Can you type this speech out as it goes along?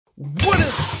What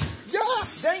is... Yeah,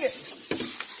 dang it.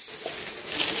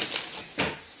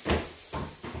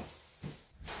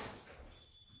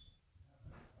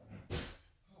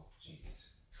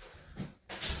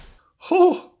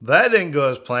 Oh, that didn't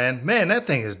go as planned. Man, that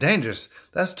thing is dangerous.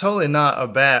 That's totally not a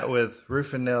bat with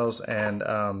roofing nails and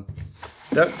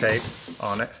duct tape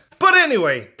on it. But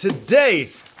anyway, today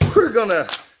we're gonna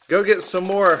go get some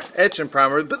more etching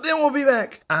primer, but then we'll be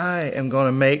back. I am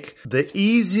gonna make the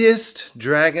easiest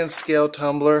Dragon Scale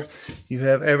tumbler you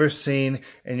have ever seen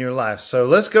in your life. So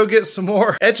let's go get some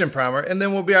more etching primer and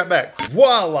then we'll be right back.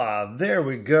 Voila, there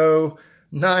we go.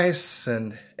 Nice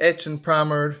and etching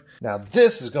primered. Now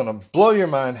this is gonna blow your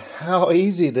mind how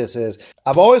easy this is.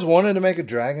 I've always wanted to make a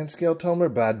Dragon Scale tumbler,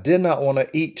 but I did not want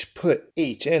to put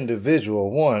each individual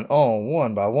one on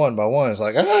one by one. It's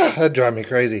like, that'd drive me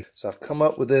crazy. So I've come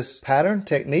up with this pattern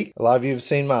technique. A lot of you have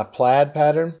seen my plaid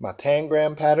pattern, my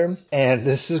tangram pattern, and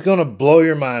this is gonna blow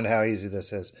your mind how easy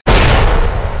this is.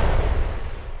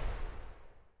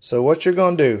 So what you're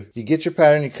gonna do, you get your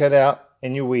pattern, you cut out,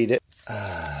 and you weed it.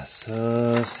 Ah,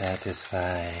 so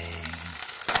satisfying.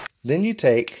 Then you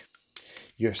take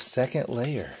your second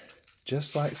layer,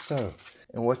 just like so.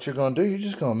 And what you're going to do, you're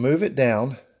just going to move it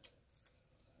down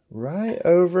right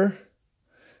over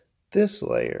this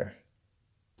layer.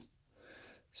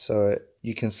 So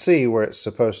you can see where it's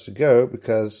supposed to go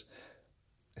because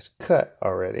it's cut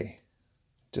already.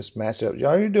 Just match up.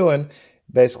 All you're doing,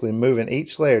 basically moving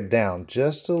each layer down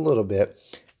just a little bit.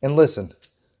 And listen,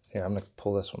 here, I'm going to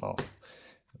pull this one off.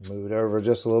 Move it over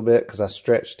just a little bit because I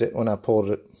stretched it when I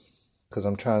pulled it, because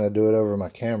I'm trying to do it over my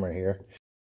camera here.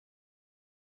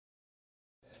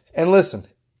 And listen,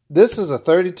 this is a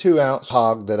 32-ounce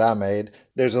hog that I made.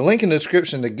 There's a link in the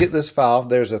description to get this file.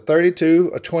 There's a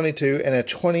 32, a 22, and a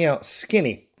 20-ounce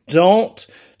skinny. Don't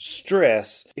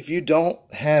stress if you don't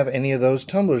have any of those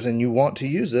tumblers and you want to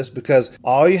use this, because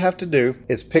all you have to do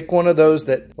is pick one of those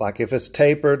that, like if it's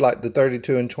tapered like the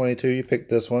 32 and 22, you pick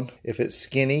this one. If it's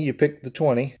skinny, you pick the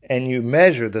 20, and you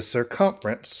measure the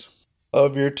circumference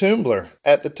of your tumbler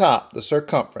at the top, the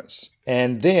circumference.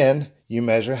 And then you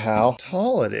measure how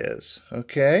tall it is,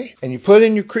 okay? And you put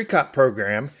in your Cricut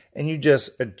program and you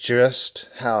just adjust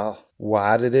how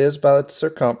wide it is by the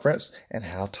circumference and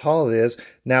how tall it is.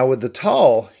 Now with the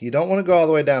tall, you don't want to go all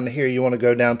the way down to here. You want to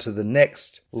go down to the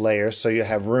next layer so you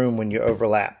have room when you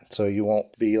overlap, so you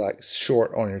won't be like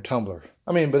short on your tumbler.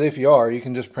 I mean, but if you are, you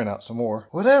can just print out some more.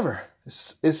 Whatever.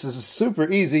 This is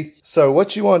super easy. So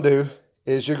what you want to do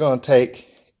is you're going to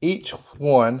take each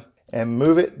one and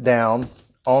move it down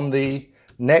on the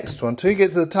next one till you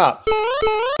get to the top.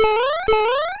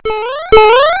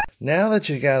 Now that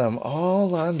you got them all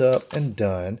lined up and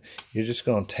done, you're just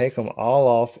going to take them all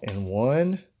off in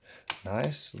one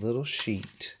nice little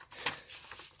sheet.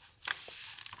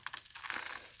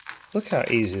 Look how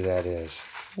easy that is.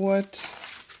 What?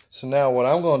 So now what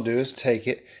I'm going to do is take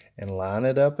it and line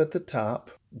it up at the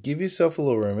top. Give yourself a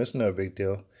little room. It's no big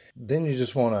deal. Then you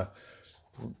just want to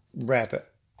wrap it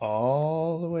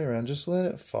all the way around. Just let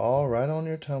it fall right on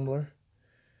your tumbler.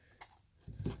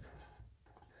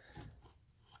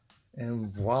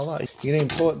 And voila. You can even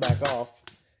pull it back off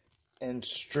and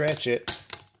stretch it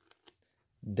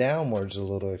downwards a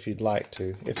little if you'd like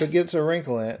to. If it gets a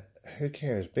wrinkle in it, who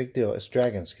cares? Big deal. It's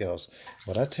Dragon Scales.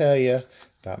 What I tell you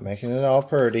about making it all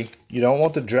pretty, you don't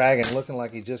want the dragon looking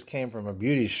like he just came from a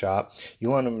beauty shop. You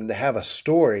want him to have a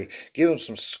story. Give him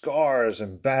some scars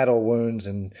and battle wounds,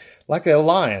 and like a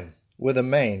lion with a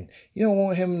mane. You don't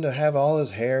want him to have all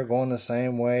his hair going the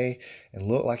same way and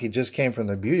look like he just came from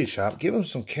the beauty shop. Give him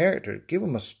some character. Give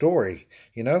him a story.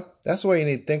 You know, that's the way you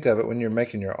need to think of it when you're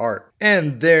making your art.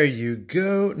 And there you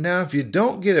go. Now, if you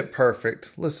don't get it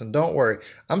perfect, listen, don't worry.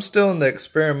 I'm still in the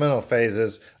experimental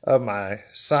phases of my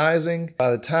sizing. By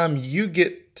the time you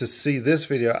get to see this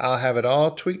video, I'll have it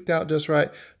all tweaked out just right.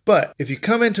 But if you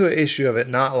come into an issue of it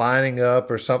not lining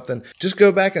up or something, just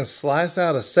go back and slice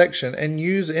out a section and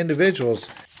use individuals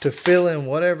to fill in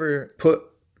whatever. Put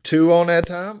 2 on at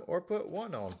a time or put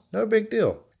 1 on. No big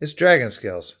deal. It's Dragon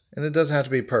Scales and it doesn't have to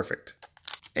be perfect.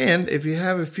 And if you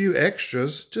have a few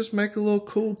extras, just make a little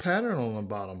cool pattern on the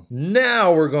bottom.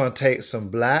 Now we're going to take some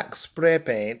black spray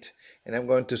paint and I'm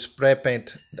going to spray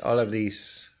paint all of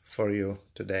these for you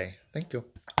today. Thank you.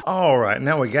 All right,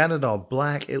 now we got it all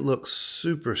black. It looks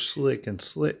super slick and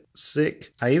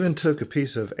sick. I even took a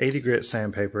piece of 80 grit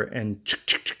sandpaper and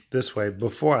this way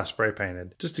before I spray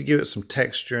painted, just to give it some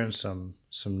texture and some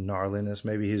gnarliness.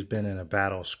 Maybe he's been in a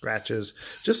battle, scratches,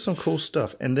 just some cool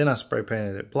stuff. And then I spray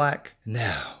painted it black.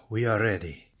 Now we are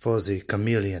ready for the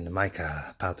chameleon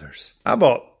mica powders. I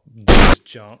bought these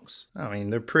junks. I mean,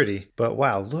 they're pretty, but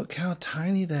wow, look how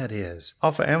tiny that is.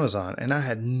 Off of Amazon, and I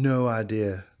had no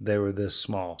idea they were this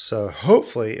small. So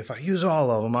hopefully, if I use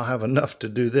all of them, I'll have enough to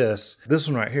do this. This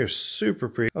one right here is super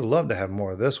pretty. I'd love to have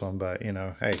more of this one, but you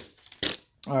know, hey.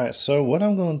 All right, so what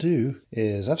I'm going to do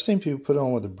is, I've seen people put it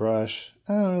on with a brush.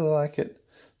 I don't really like it,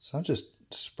 so I'll just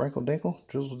sprinkle dinkle,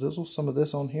 drizzle dizzle some of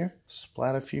this on here,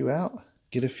 splat a few out,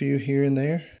 get a few here and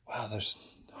there. Wow, there's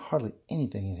hardly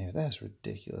anything in here. That's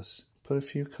ridiculous. Put a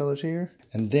few colors here,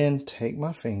 and then take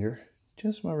my finger,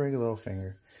 just my regular old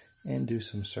finger, and do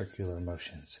some circular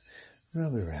motions.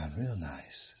 Rub it around real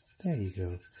nice. There you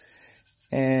go.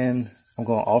 And I'm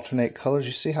going to alternate colors.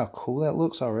 You see how cool that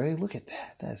looks already? Look at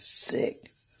that. That's sick.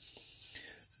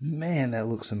 Man, that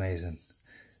looks amazing.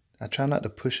 I try not to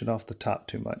push it off the top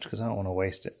too much because I don't want to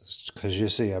waste it. Because you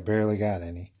see, I barely got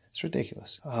any. It's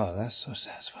ridiculous. Oh, that's so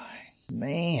satisfying.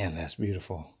 Man, that's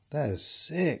beautiful. That is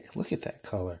sick. Look at that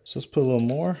color. So let's put a little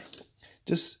more.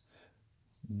 Just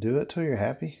do it till you're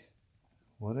happy.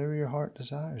 Whatever your heart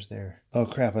desires there. Oh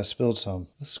crap, I spilled some.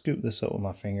 Let's scoop this up with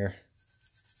my finger.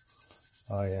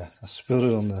 Oh yeah, I spilled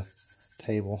it on the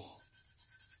table.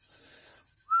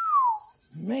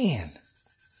 Man,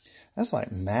 that's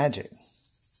like magic.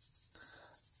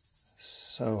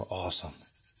 So awesome.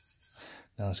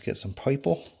 Now let's get some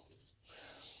purple.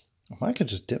 I could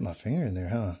just dip my finger in there,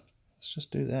 huh? Let's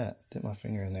just do that. Dip my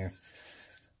finger in there.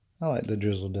 I like the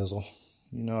drizzle dizzle.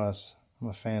 You know, I'm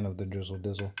a fan of the drizzle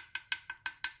dizzle.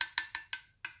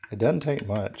 It doesn't take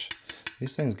much.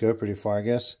 These things go pretty far, I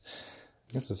guess.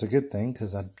 I guess it's a good thing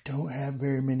because I don't have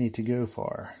very many to go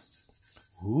far.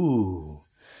 Ooh,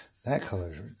 that color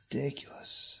is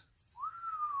ridiculous.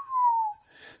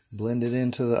 Blend it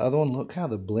into the other one. Look how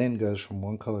the blend goes from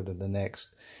one color to the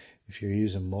next if you're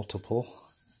using multiple,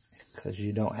 because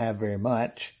you don't have very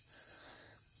much.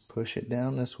 Push it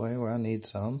down this way where I need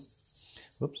some.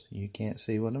 Whoops, you can't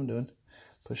see what I'm doing.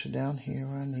 Push it down here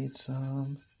where I need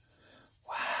some.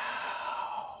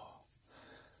 Wow.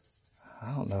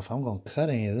 I don't know if I'm going to cut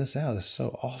any of this out. It's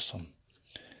so awesome.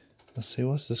 Let's see,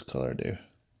 what's this color do?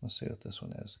 Let's see what this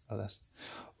one is. Oh,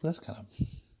 that's kind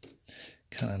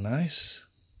of nice.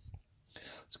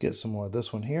 Let's get some more of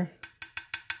this one here.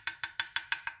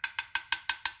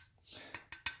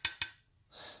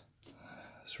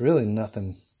 It's really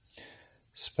nothing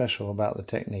special about the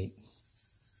technique.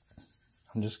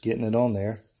 I'm just getting it on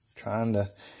there, trying to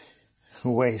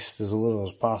waste as little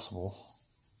as possible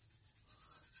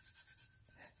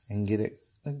and get it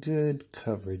a good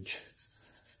coverage.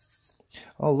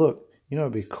 Oh look, you know,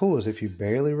 it'd be cool is if you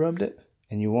barely rubbed it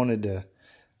and you wanted to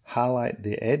highlight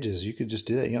the edges, you could just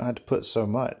do that. You don't have to put so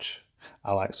much.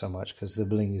 I like so much because the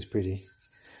bling is pretty.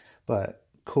 But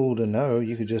cool to know,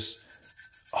 you could just,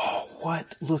 oh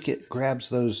what? Look, it grabs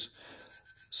those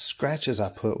scratches I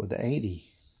put with the 80.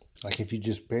 Like if you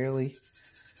just barely,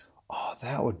 oh,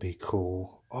 that would be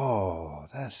cool. Oh,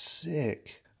 that's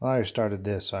sick. Well, I already started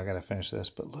this, so I got to finish this,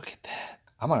 but look at that.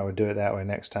 I might do it that way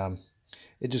next time.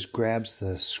 It just grabs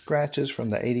the scratches from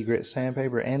the 80 grit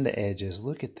sandpaper and the edges.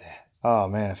 Look at that. Oh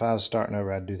man, if I was starting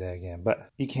over, I'd do that again. But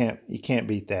you can't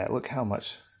beat that. Look how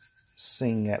much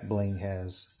sing that bling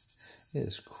has. It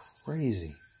is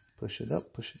crazy. Push it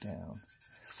up, push it down.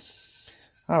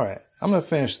 All right, I'm going to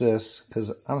finish this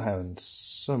because I'm having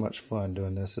so much fun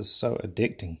doing this. It's so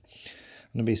addicting.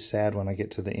 I'm going to be sad when I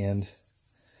get to the end.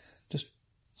 Just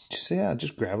see, I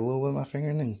just grab a little with my finger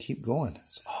and then keep going.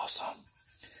 It's awesome.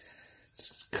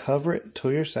 Just cover it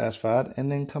till you're satisfied and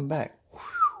then come back. Whew.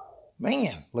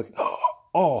 Man, look.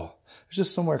 Oh, there's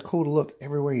just somewhere cool to look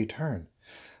everywhere you turn.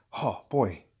 Oh,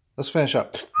 boy. Let's finish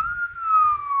up.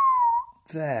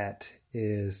 That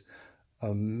is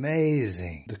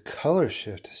amazing. The color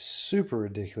shift is super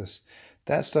ridiculous.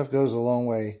 That stuff goes a long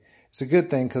way. It's a good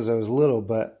thing because I was little,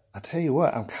 but I tell you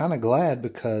what, I'm kind of glad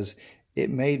because it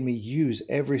made me use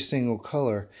every single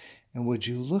color. And would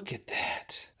you look at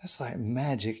that? That's like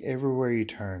magic everywhere you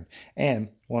turn. And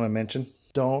want to mention,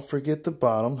 don't forget the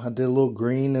bottom. I did a little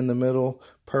green in the middle,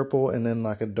 purple, and then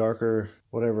like a darker,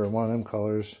 whatever, one of them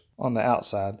colors on the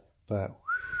outside. But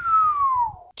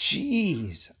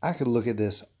geez, I could look at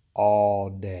this all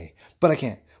day, but I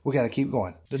can't. We got to keep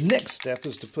going. The next step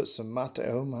is to put some mate.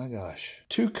 Oh my gosh.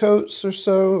 2 coats or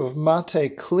so of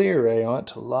mate clear on it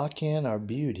to lock in our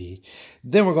beauty.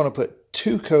 Then we're going to put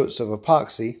 2 coats of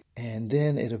epoxy, and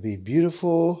then it'll be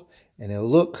beautiful and it'll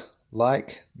look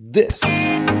like this.